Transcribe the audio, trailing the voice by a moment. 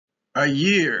A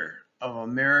year of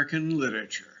American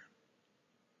literature.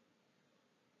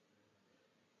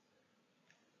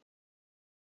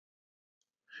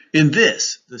 In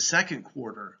this, the second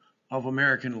quarter of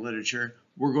American literature,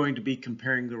 we're going to be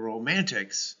comparing the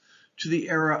Romantics to the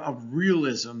era of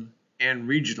realism and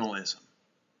regionalism.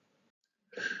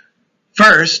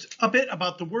 First, a bit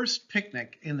about the worst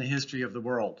picnic in the history of the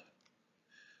world.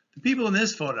 The people in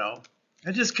this photo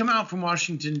had just come out from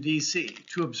Washington, D.C.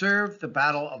 to observe the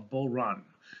Battle of Bull Run,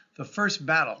 the first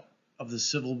battle of the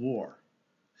Civil War.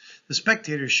 The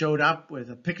spectators showed up with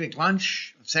a picnic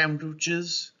lunch,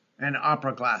 sandwiches, and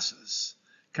opera glasses,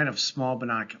 kind of small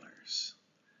binoculars.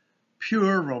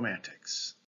 Pure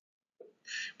romantics.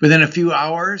 Within a few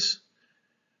hours,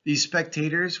 these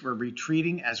spectators were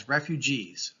retreating as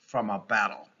refugees from a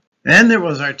battle. Then there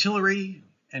was artillery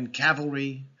and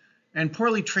cavalry, and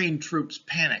poorly trained troops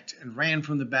panicked and ran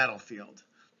from the battlefield.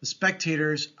 The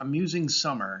spectators' amusing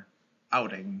summer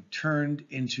outing turned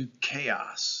into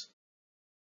chaos.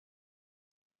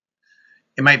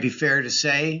 It might be fair to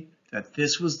say that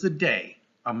this was the day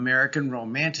American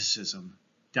Romanticism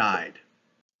died.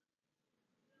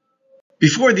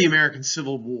 Before the American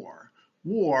Civil War,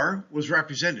 war was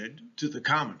represented to the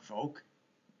common folk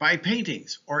by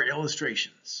paintings or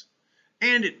illustrations,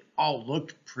 and it all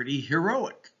looked pretty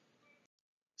heroic.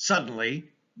 Suddenly,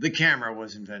 the camera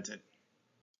was invented.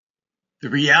 The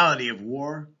reality of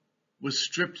war was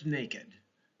stripped naked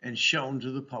and shown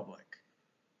to the public.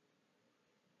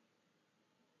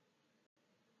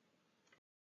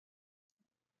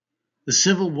 The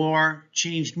Civil War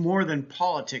changed more than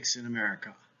politics in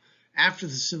America. After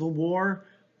the Civil War,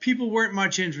 people weren't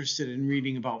much interested in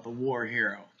reading about the war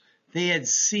hero. They had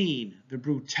seen the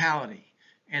brutality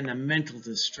and the mental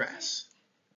distress.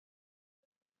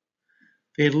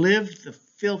 They lived the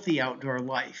filthy outdoor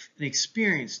life and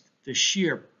experienced the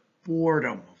sheer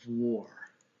boredom of war.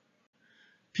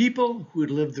 People who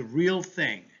had lived the real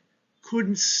thing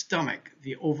couldn't stomach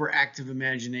the overactive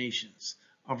imaginations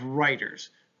of writers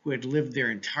who had lived their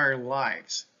entire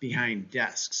lives behind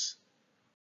desks.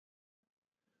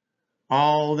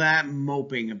 All that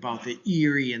moping about the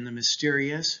eerie and the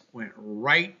mysterious went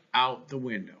right out the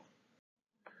window.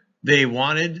 They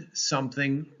wanted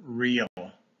something real.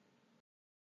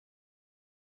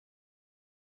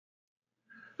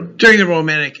 During the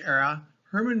Romantic era,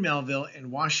 Herman Melville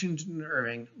and Washington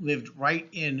Irving lived right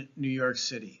in New York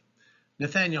City.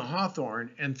 Nathaniel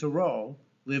Hawthorne and Thoreau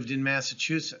lived in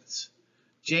Massachusetts.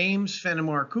 James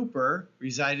Fenimore Cooper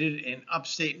resided in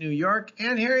upstate New York,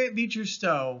 and Harriet Beecher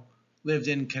Stowe lived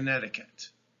in Connecticut.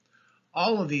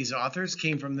 All of these authors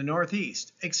came from the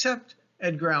Northeast, except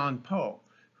Edgar Allan Poe,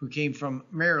 who came from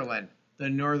Maryland, the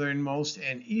northernmost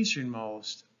and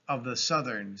easternmost of the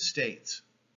southern states.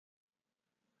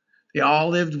 They all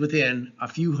lived within a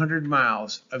few hundred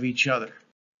miles of each other.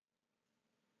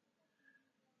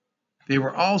 They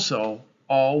were also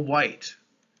all white,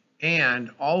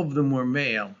 and all of them were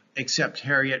male except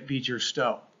Harriet Beecher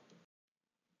Stowe.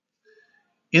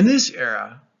 In this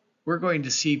era, we're going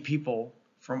to see people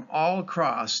from all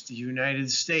across the United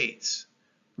States.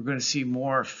 We're going to see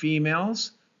more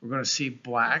females, we're going to see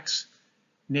blacks,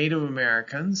 Native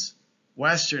Americans,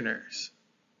 Westerners.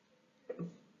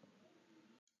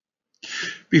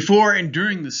 Before and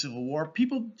during the Civil War,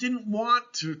 people didn't want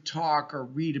to talk or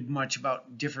read much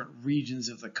about different regions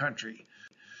of the country.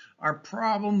 Our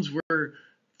problems were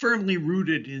firmly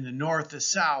rooted in the North, the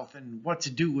South, and what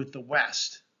to do with the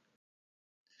West.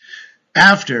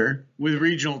 After, with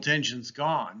regional tensions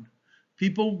gone,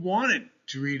 people wanted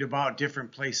to read about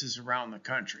different places around the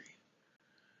country.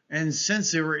 And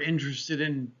since they were interested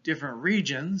in different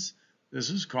regions, this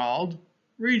was called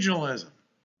regionalism.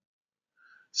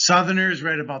 Southerners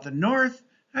read about the North,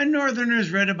 and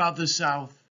Northerners read about the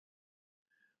South.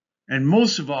 And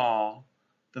most of all,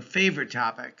 the favorite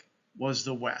topic was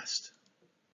the West.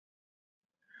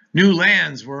 New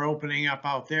lands were opening up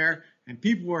out there, and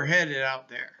people were headed out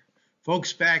there.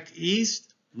 Folks back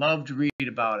east loved to read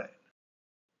about it.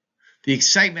 The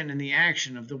excitement and the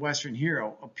action of the Western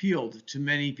hero appealed to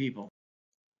many people.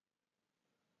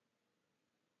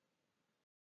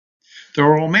 The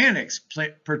Romantics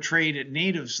portrayed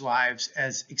natives' lives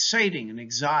as exciting and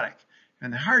exotic,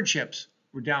 and the hardships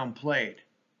were downplayed.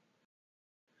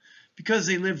 Because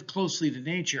they lived closely to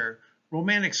nature,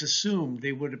 Romantics assumed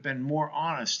they would have been more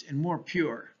honest and more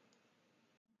pure.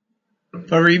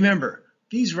 But remember,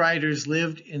 these writers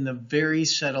lived in the very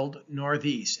settled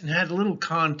Northeast and had little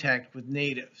contact with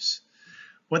natives.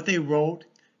 What they wrote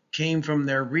came from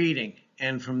their reading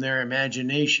and from their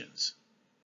imaginations.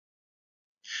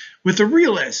 With the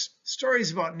realists,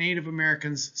 stories about Native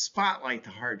Americans spotlight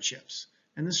the hardships,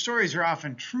 and the stories are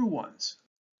often true ones.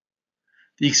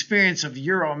 The experience of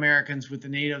Euro-Americans with the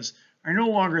natives are no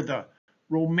longer the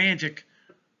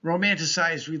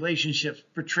romanticized relationships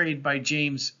portrayed by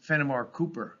James Fenimore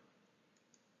Cooper.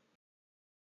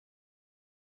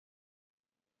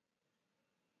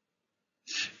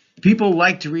 People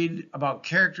like to read about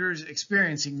characters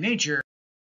experiencing nature,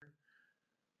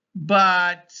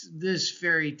 but this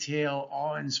fairy tale,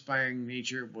 awe-inspiring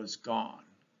nature was gone.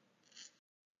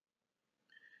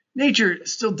 Nature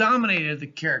still dominated the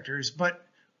characters, but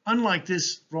unlike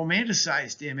this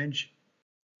romanticized image,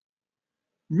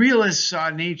 realists saw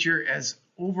nature as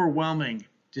overwhelming,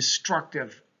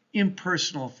 destructive,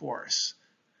 impersonal force.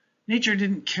 Nature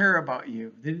didn't care about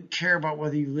you. They didn't care about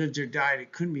whether you lived or died.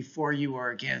 It couldn't be for you or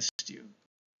against you.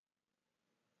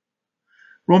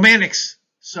 Romantics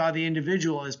saw the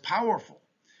individual as powerful,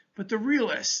 but the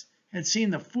realists had seen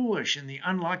the foolish and the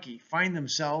unlucky find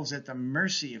themselves at the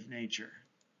mercy of nature.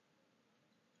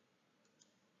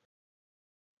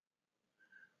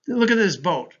 Look at this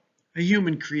boat, a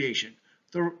human creation.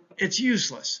 It's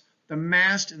useless. The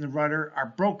mast and the rudder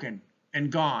are broken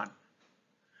and gone.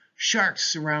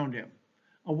 Sharks surround him.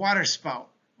 A waterspout,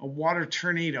 a water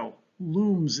tornado,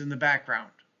 looms in the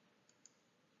background.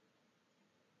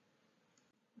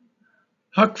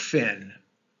 Huck Finn,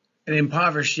 an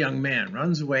impoverished young man,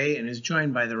 runs away and is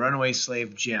joined by the runaway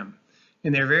slave Jim.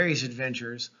 In their various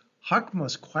adventures, Huck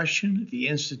must question the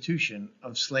institution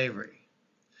of slavery.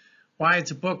 Why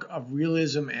it's a book of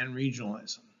realism and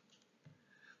regionalism.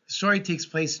 The story takes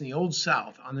place in the Old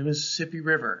South on the Mississippi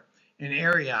River, an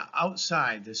area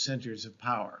outside the centers of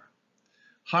power.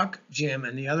 Huck, Jim,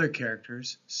 and the other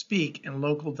characters speak in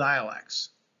local dialects.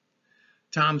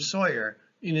 Tom Sawyer,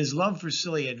 in his love for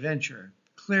silly adventure,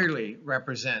 clearly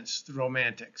represents the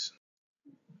Romantics.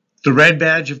 The Red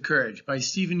Badge of Courage by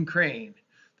Stephen Crane.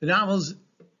 The novel's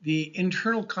the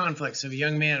internal conflicts of a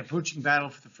young man approaching battle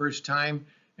for the first time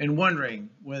and wondering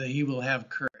whether he will have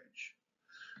courage.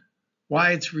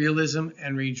 Why it's realism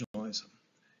and regionalism.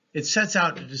 It sets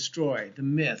out to destroy the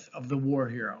myth of the war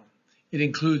hero. It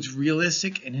includes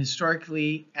realistic and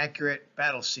historically accurate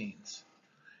battle scenes.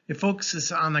 It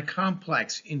focuses on the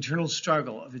complex internal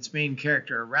struggle of its main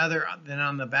character rather than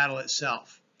on the battle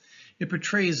itself. It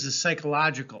portrays the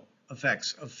psychological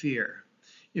effects of fear.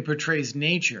 It portrays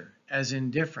nature as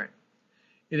indifferent.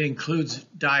 It includes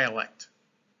dialect.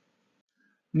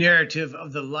 Narrative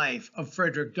of the life of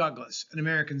Frederick Douglass, an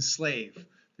American slave.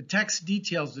 The text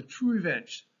details the true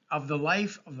events of the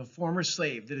life of the former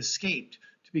slave that escaped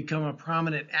to become a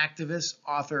prominent activist,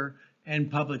 author,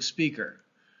 and public speaker.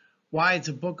 Why it's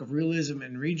a book of realism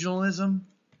and regionalism?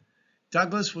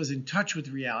 Douglass was in touch with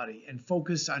reality and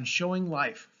focused on showing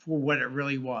life for what it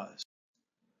really was.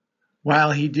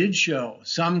 While he did show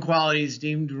some qualities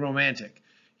deemed romantic,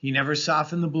 he never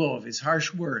softened the blow of his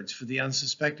harsh words for the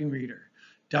unsuspecting reader.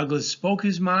 Douglass spoke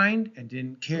his mind and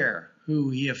didn't care who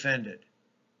he offended.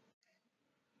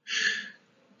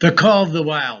 The Call of the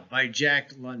Wild by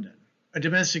Jack London. A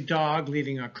domestic dog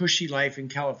leading a cushy life in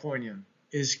California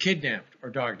is kidnapped or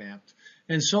dognapped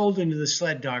and sold into the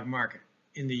sled dog market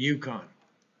in the Yukon.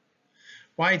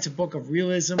 Why it's a book of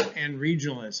realism and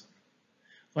regionalism.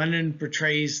 London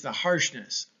portrays the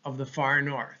harshness of the far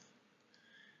north.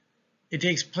 It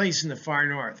takes place in the far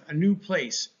north, a new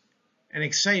place and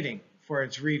exciting for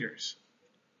its readers.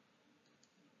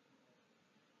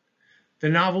 The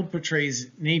novel portrays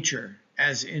nature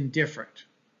as indifferent.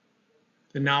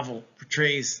 The novel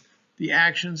portrays the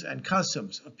actions and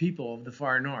customs of people of the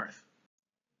far north.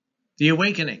 The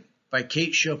Awakening by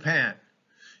Kate Chopin.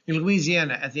 In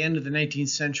Louisiana at the end of the 19th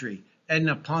century,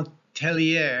 Edna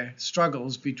Pontellier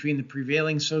struggles between the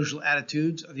prevailing social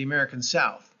attitudes of the American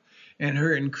South and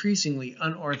her increasingly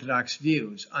unorthodox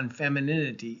views on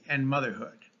femininity and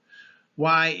motherhood.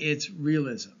 Why it's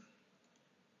realism.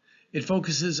 It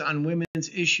focuses on women's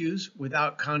issues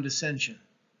without condescension.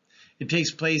 It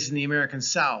takes place in the American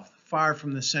South, far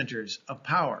from the centers of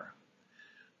power.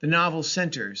 The novel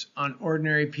centers on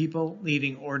ordinary people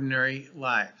leading ordinary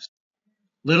lives.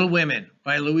 Little Women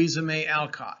by Louisa May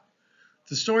Alcott.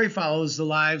 The story follows the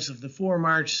lives of the four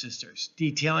March sisters,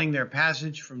 detailing their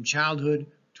passage from childhood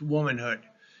to womanhood.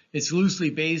 It's loosely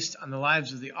based on the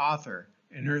lives of the author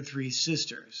and her three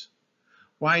sisters.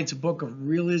 Why it's a book of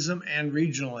realism and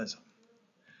regionalism.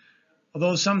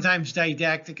 Although sometimes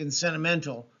didactic and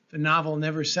sentimental, the novel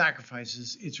never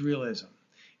sacrifices its realism.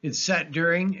 It's set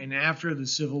during and after the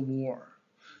Civil War.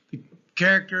 The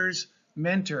character's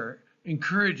mentor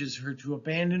encourages her to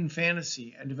abandon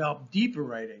fantasy and develop deeper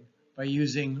writing by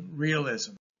using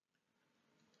realism.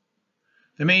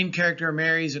 The main character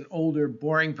marries an older,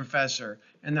 boring professor,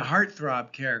 and the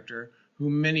heartthrob character,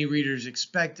 whom many readers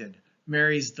expected,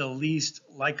 marries the least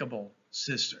likable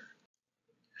sister.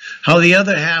 How the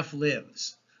Other Half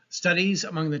Lives. Studies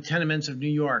Among the Tenements of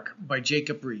New York by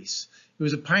Jacob Riis. It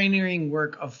was a pioneering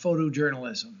work of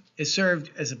photojournalism. It served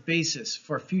as a basis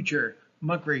for future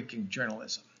muckraking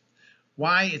journalism.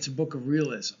 Why? It's a book of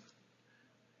realism.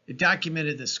 It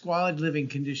documented the squalid living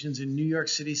conditions in New York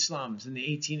City slums in the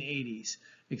 1880s,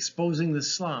 exposing the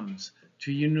slums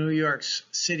to New York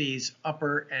City's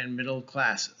upper and middle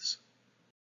classes.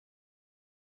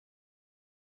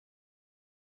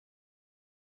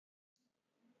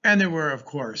 And there were, of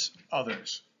course,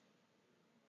 others.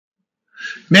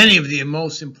 Many of the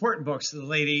most important books of the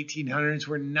late 1800s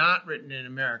were not written in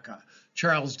America.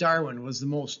 Charles Darwin was the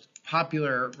most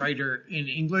popular writer in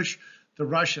English. The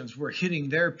Russians were hitting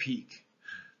their peak.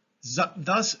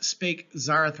 Thus Spake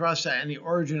Zarathustra and The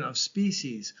Origin of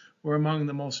Species were among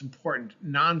the most important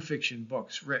nonfiction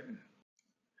books written.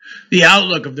 The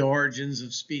outlook of The Origins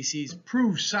of Species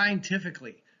proves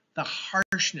scientifically the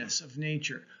harshness of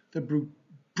nature, the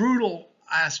brutal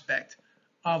aspect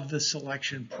of the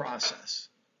selection process.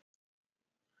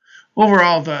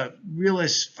 Overall, the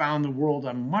realists found the world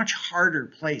a much harder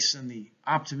place than the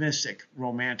optimistic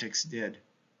romantics did.